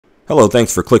Hello,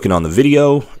 thanks for clicking on the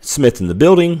video. Smith in the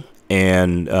building,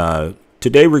 and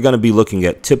today we're going to be looking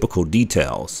at typical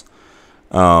details.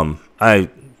 I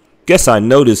guess I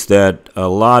noticed that a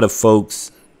lot of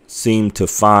folks seem to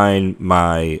find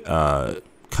my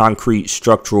concrete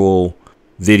structural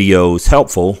videos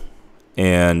helpful,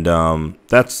 and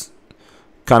that's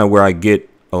kind of where I get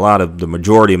a lot of the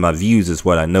majority of my views is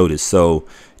what I noticed. So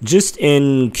just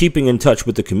in keeping in touch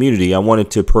with the community, I wanted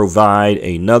to provide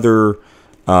another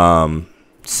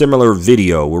similar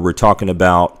video where we're talking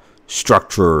about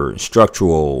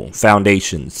structural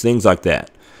foundations, things like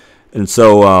that. And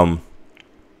so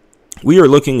we are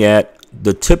looking at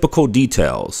the typical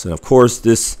details. And of course,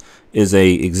 this is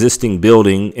a existing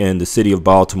building in the city of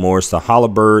Baltimore. It's the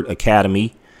Halliburton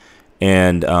Academy.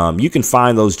 And you can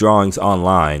find those drawings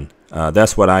online.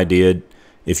 That's what I did.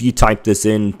 If you type this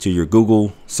into your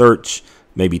Google search,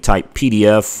 maybe type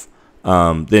PDF,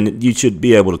 then you should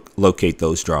be able to locate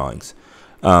those drawings.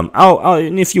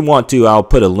 And if you want to, I'll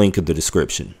put a link in the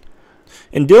description.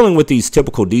 In dealing with these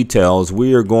typical details,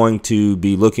 we are going to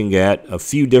be looking at a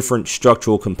few different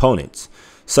structural components,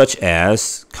 such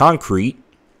as concrete.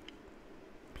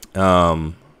 You're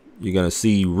going to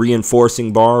see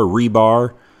reinforcing bar,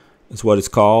 rebar is what it's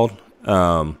called.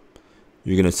 You're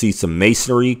going to see some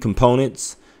masonry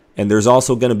components, and there's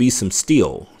also going to be some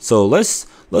steel. So let's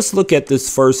look at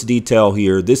this first detail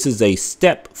here. This is a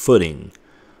step footing.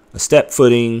 A step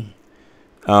footing.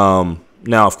 Now,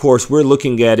 of course, we're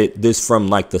looking at this from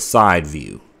like the side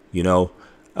view, you know.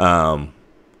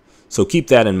 So keep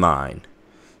that in mind.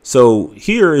 So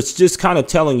here it's just kind of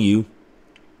telling you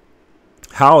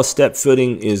how a step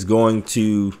footing is going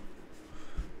to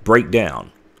break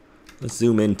down. Let's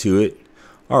zoom into it.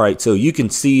 All right, so you can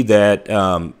see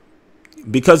that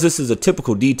because this is a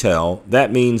typical detail,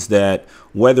 that means that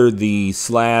whether the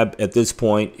slab at this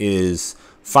point is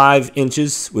 5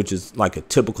 inches, which is like a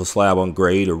typical slab on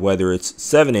grade, or whether it's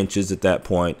 7 inches at that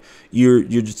point,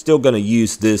 you're still going to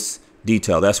use this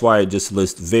detail. That's why it just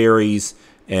lists varies,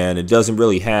 and it doesn't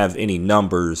really have any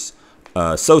numbers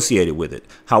associated with it.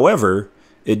 However,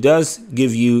 it does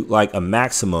give you like a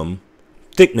maximum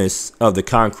thickness of the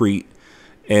concrete.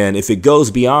 And if it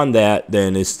goes beyond that,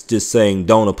 then it's just saying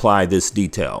don't apply this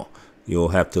detail. You'll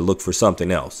have to look for something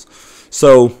else.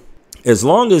 So as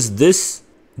long as this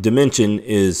dimension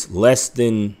is less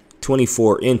than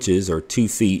 24 inches or 2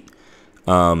 feet,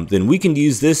 then we can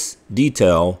use this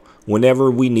detail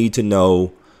whenever we need to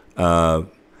know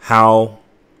how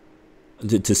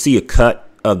to see a cut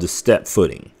of the step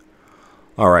footing.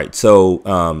 All right,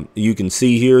 so you can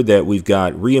see here that we've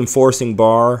got reinforcing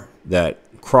bar that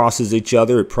crosses each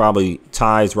other. It probably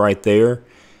ties right there,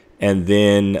 and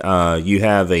then you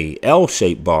have a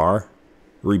L-shaped bar,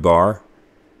 rebar,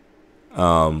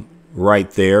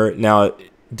 right there. Now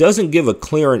it doesn't give a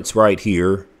clearance right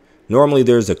here. Normally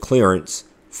there's a clearance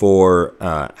for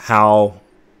how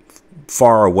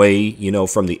far away, you know,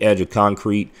 from the edge of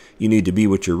concrete you need to be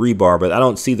with your rebar, but I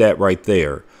don't see that right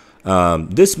there.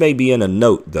 This may be in a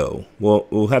note though.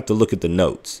 We'll have to look at the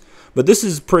notes, but this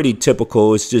is pretty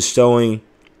typical. It's just showing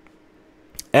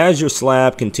as your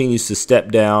slab continues to step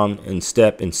down and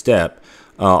step,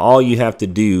 all you have to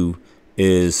do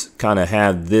is kind of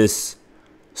have this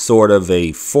sort of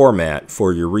a format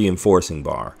for your reinforcing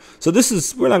bar. So this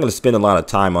is, we're not going to spend a lot of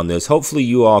time on this. Hopefully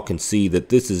you all can see that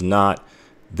this is not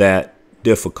that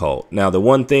difficult. Now, the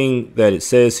one thing that it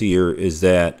says here is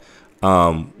that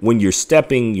when you're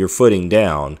stepping your footing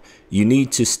down, you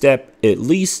need to step at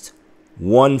least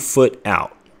 1 foot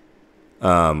out.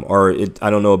 I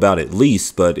don't know about at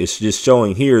least, but it's just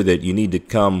showing here that you need to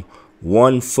come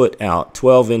 1 foot out,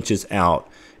 12 inches out.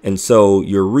 And so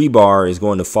your rebar is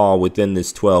going to fall within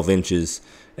this 12 inches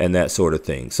and that sort of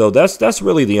thing. So that's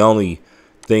really the only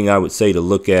thing I would say to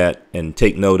look at and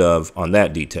take note of on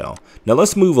that detail. Now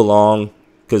let's move along,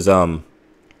 because I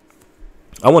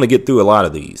want to get through a lot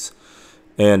of these.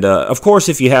 And of course,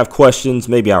 if you have questions,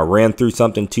 maybe I ran through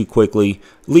something too quickly,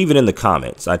 leave it in the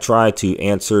comments. I try to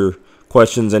answer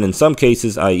questions, and in some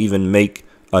cases I even make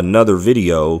another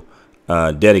video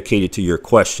dedicated to your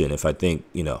question if I think,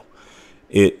 you know,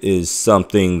 it is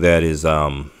something that is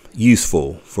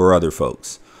useful for other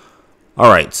folks. All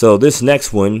right, so this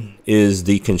next one is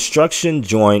the construction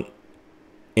joint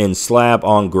in slab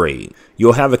on grade.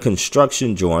 You'll have a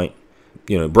construction joint,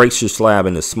 you know, it breaks your slab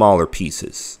into smaller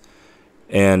pieces.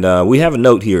 And we have a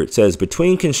note here. It says,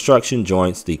 between construction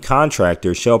joints, the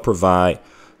contractor shall provide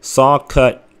saw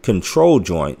cut control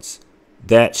joints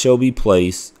that shall be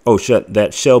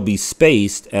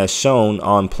spaced as shown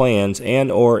on plans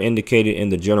and or indicated in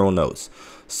the general notes.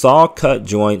 Saw cut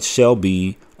joints shall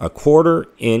be a quarter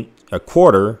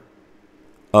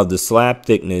of the slab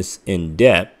thickness in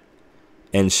depth,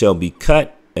 and shall be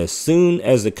cut as soon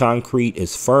as the concrete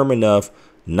is firm enough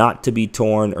not to be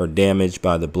torn or damaged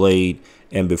by the blade,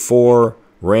 and before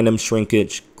random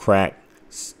shrinkage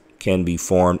cracks can be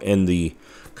formed in the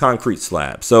concrete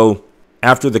slab. So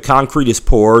after the concrete is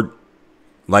poured,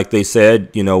 like they said,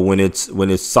 you know, when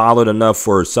it's solid enough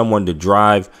for someone to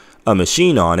drive a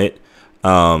machine on it,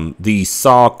 the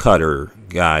saw cutter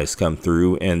guys come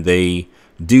through and they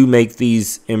do make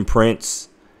these imprints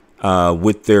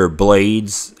with their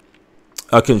blades.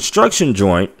 A construction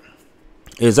joint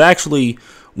is actually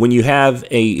when you have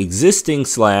a existing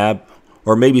slab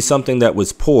or maybe something that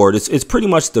was poured. It's pretty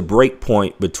much the break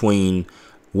point between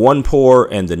one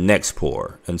pour and the next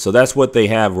pour, and so that's what they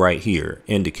have right here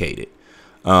indicated.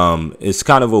 It's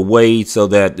kind of a way so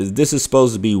that this is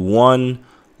supposed to be one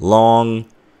long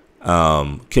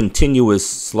continuous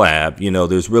slab. You know,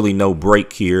 there's really no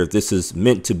break here. This is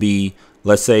meant to be,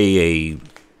 let's say,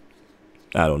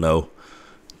 I don't know,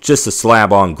 just a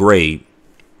slab on grade.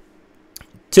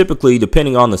 Typically,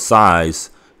 depending on the size,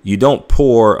 you don't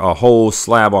pour a whole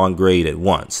slab on grade at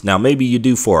once. Now, maybe you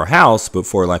do for a house, but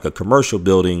for like a commercial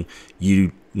building,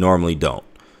 you normally don't.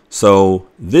 So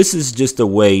this is just a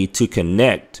way to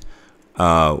connect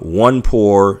one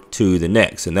pour to the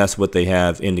next, and that's what they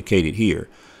have indicated here.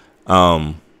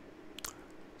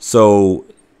 So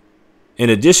in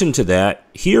addition to that,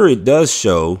 here it does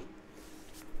show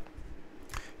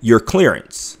your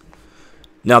clearance.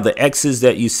 Now the X's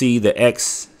that you see, the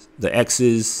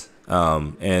X's,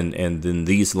 and then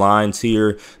these lines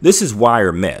here, this is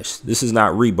wire mesh. This is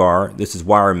not rebar, this is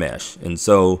wire mesh. And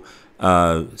so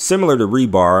similar to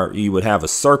rebar, you would have a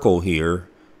circle here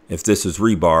if this is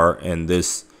rebar and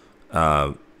this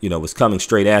you know, was coming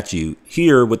straight at you.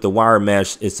 Here with the wire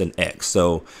mesh, it's an X.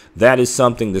 So that is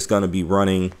something that's going to be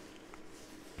running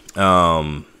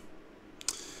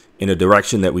in a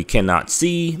direction that we cannot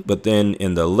see, but then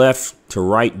in the left to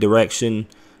right direction,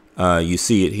 you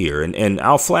see it here. And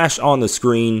I'll flash on the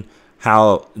screen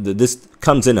how this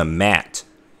comes in a mat.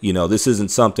 You know, this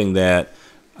isn't something that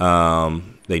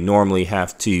they normally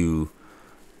have to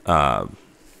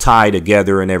tie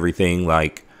together and everything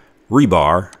like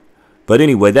rebar. But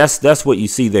anyway, that's what you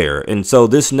see there. And so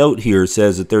this note here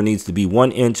says that there needs to be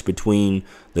 1 inch between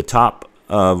the top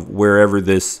of wherever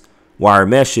this wire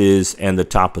mesh is and the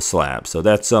top of slab. So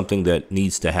that's something that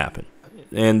needs to happen.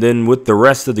 And then with the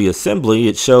rest of the assembly,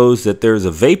 it shows that there's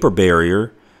a vapor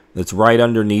barrier that's right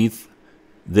underneath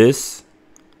this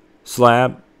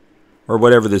slab or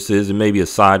whatever this is, and maybe a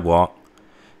sidewalk.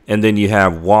 And then you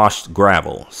have washed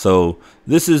gravel. So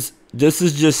this is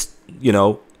just, you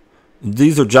know,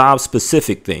 these are job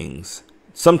specific things.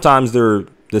 Sometimes they're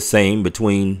the same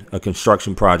between a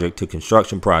construction project to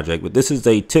construction project, but this is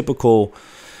a typical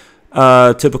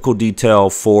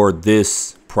detail for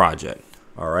this project.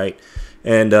 All right.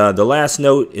 And the last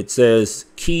note, it says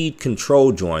keyed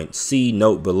control joint, see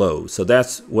note below. So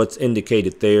that's what's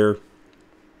indicated there.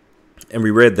 And we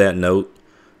read that note.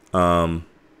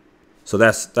 So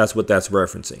that's what that's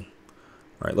referencing.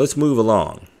 All right, let's move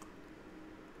along.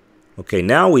 Okay,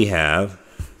 now we have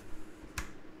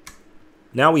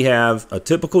a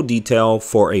typical detail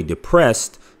for a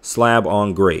depressed slab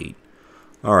on grade.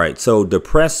 All right, so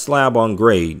depressed slab on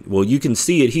grade. Well, you can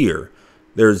see it here.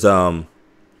 There's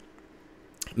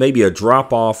maybe a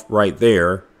drop off right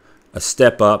there, a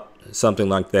step up, something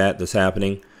like that that's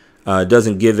happening. It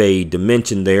doesn't give a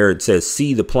dimension there. It says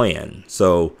see the plan.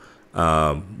 So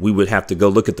we would have to go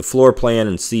look at the floor plan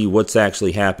and see what's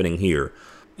actually happening here.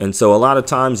 And so a lot of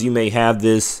times you may have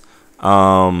this,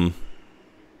 well,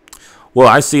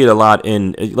 I see it a lot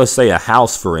in, let's say, a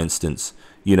house, for instance.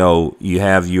 You know, you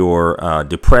have your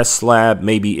depressed slab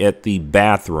maybe at the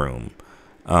bathroom.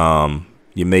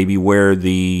 You maybe where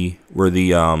the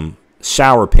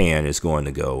shower pan is going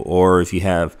to go, or if you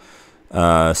have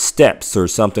steps or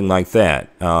something like that,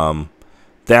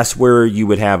 that's where you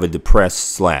would have a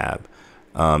depressed slab.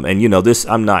 And you know, this,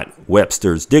 I'm not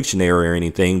Webster's dictionary or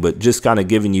anything, but just kind of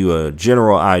giving you a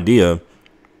general idea.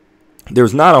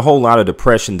 There's not a whole lot of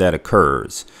depression that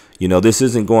occurs. You know, this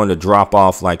isn't going to drop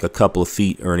off like a couple of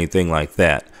feet or anything like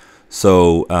that.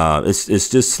 So it's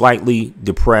just slightly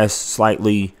depressed,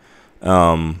 slightly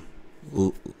lower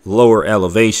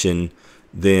elevation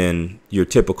than your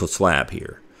typical slab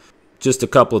here. Just a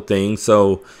couple of things.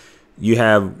 So you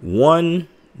have one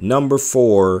number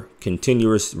 4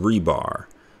 continuous rebar,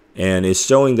 and it's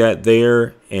showing that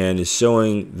there, and it's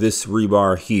showing this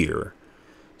rebar here.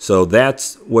 So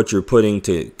that's what you're putting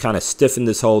to kind of stiffen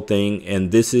this whole thing.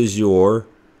 And this is your,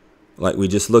 like we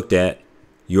just looked at,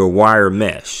 your wire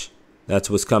mesh. That's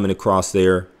what's coming across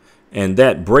there. And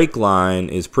that break line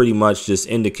is pretty much just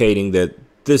indicating that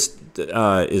this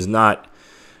is not,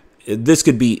 this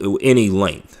could be any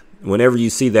length. Whenever you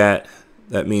see that,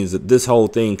 that means that this whole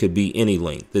thing could be any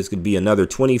length. This could be another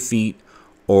 20 feet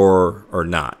or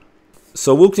not.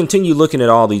 So we'll continue looking at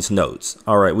all these notes.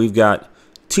 All right, we've got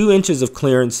 2 inches of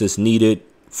clearance that's needed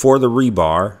for the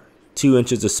rebar, 2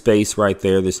 inches of space right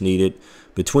there that's needed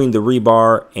between the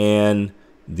rebar and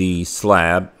the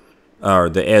slab, or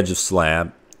the edge of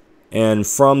slab. And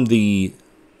from the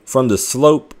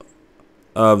slope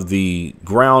of the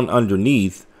ground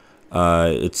underneath,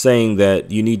 it's saying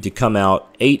that you need to come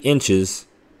out 8 inches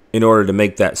in order to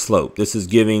make that slope. This is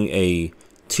giving a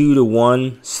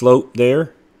 2-to-1 slope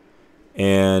there.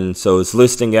 And so it's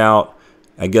listing out,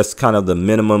 I guess, kind of the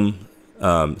minimum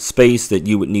space that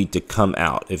you would need to come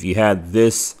out. If you had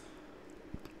this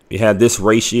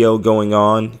ratio going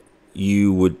on,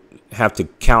 you would have to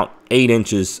count 8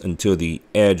 inches until the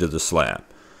edge of the slab.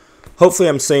 Hopefully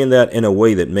I'm saying that in a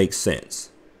way that makes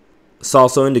sense. It's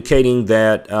also indicating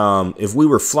that if we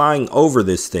were flying over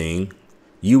this thing,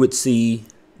 you would see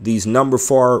these number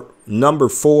 4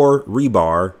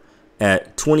 rebar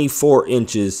at 24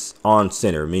 inches on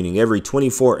center, meaning every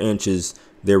 24 inches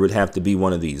there would have to be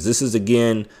one of these. This is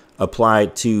again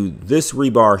applied to this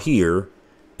rebar here,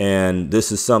 and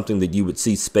this is something that you would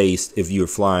see spaced if you're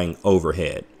flying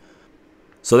overhead.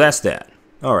 So that's that.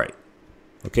 All right.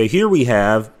 Okay, here we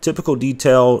have typical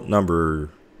detail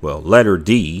letter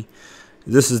D.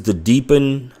 This is the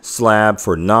deepened slab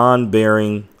for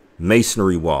non-bearing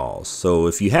masonry walls. So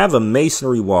if you have a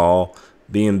masonry wall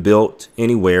being built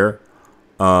anywhere,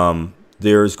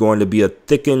 there's going to be a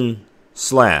thickened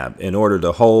slab in order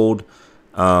to hold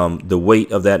the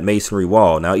weight of that masonry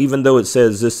wall. Now, even though it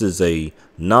says this is a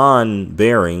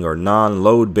non-bearing or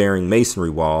non-load bearing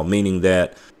masonry wall, meaning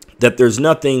that there's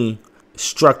nothing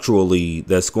structurally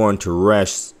that's going to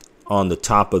rest on the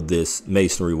top of this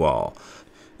masonry wall.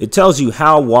 It tells you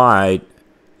how wide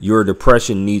your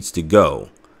depression needs to go.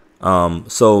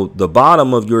 So the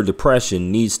bottom of your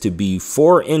depression needs to be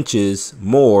 4 inches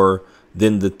more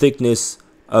than the thickness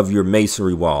of your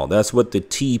masonry wall. That's what the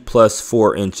T plus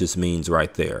 4 inches means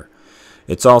right there.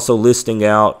 It's also listing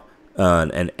out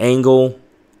an angle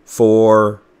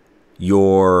for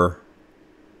your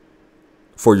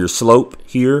slope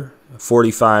here, a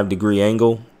 45-degree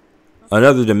angle.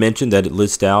 Another dimension that it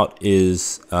lists out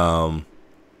is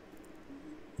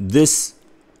this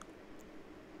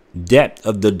depth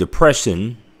of the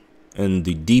depression and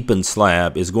the deepened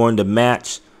slab is going to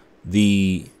match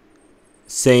the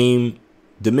same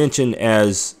dimension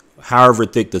as however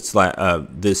thick the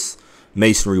slab, this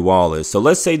masonry wall is. So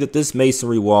let's say that this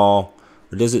masonry wall,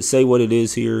 or does it say what it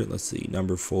is here? Let's see,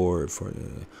 number 4.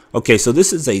 Okay, so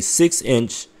this is a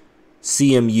 6-inch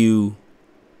CMU.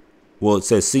 Well, it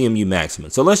says CMU maximum.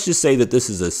 So let's just say that this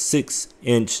is a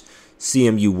 6-inch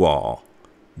CMU wall.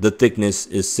 The thickness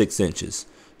is 6 inches.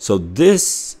 So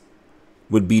this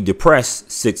would be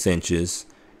depressed 6 inches,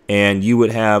 and you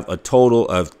would have a total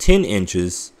of 10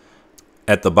 inches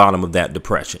at the bottom of that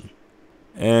depression.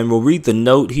 And we'll read the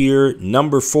note here.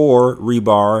 Number 4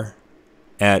 rebar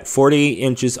at 48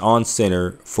 inches on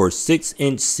center for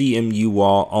 6-inch CMU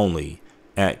wall only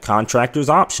at contractor's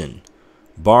option.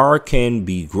 Bar can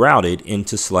be grouted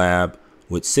into slab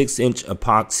with 6-inch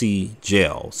epoxy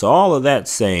gel. So all of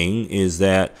that's saying is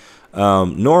that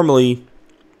normally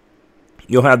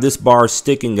you'll have this bar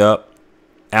sticking up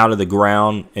out of the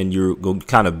ground, and you're going to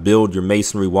kind of build your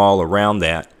masonry wall around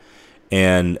that.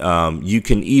 And you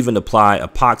can even apply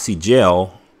epoxy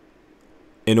gel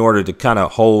in order to kind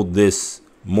of hold this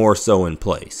more so in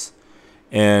place.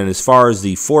 And as far as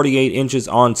the 48 inches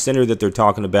on center that they're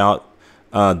talking about,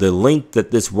 the length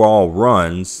that this wall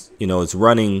runs, you know, it's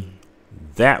running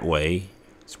that way.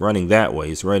 It's running that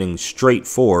way. It's running straight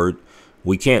forward.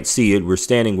 We can't see it. We're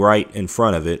standing right in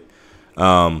front of it.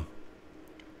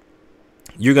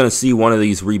 You're going to see one of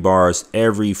these rebars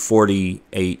every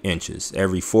 48 inches,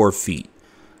 every 4 feet.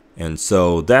 And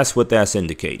so that's what that's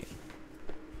indicating.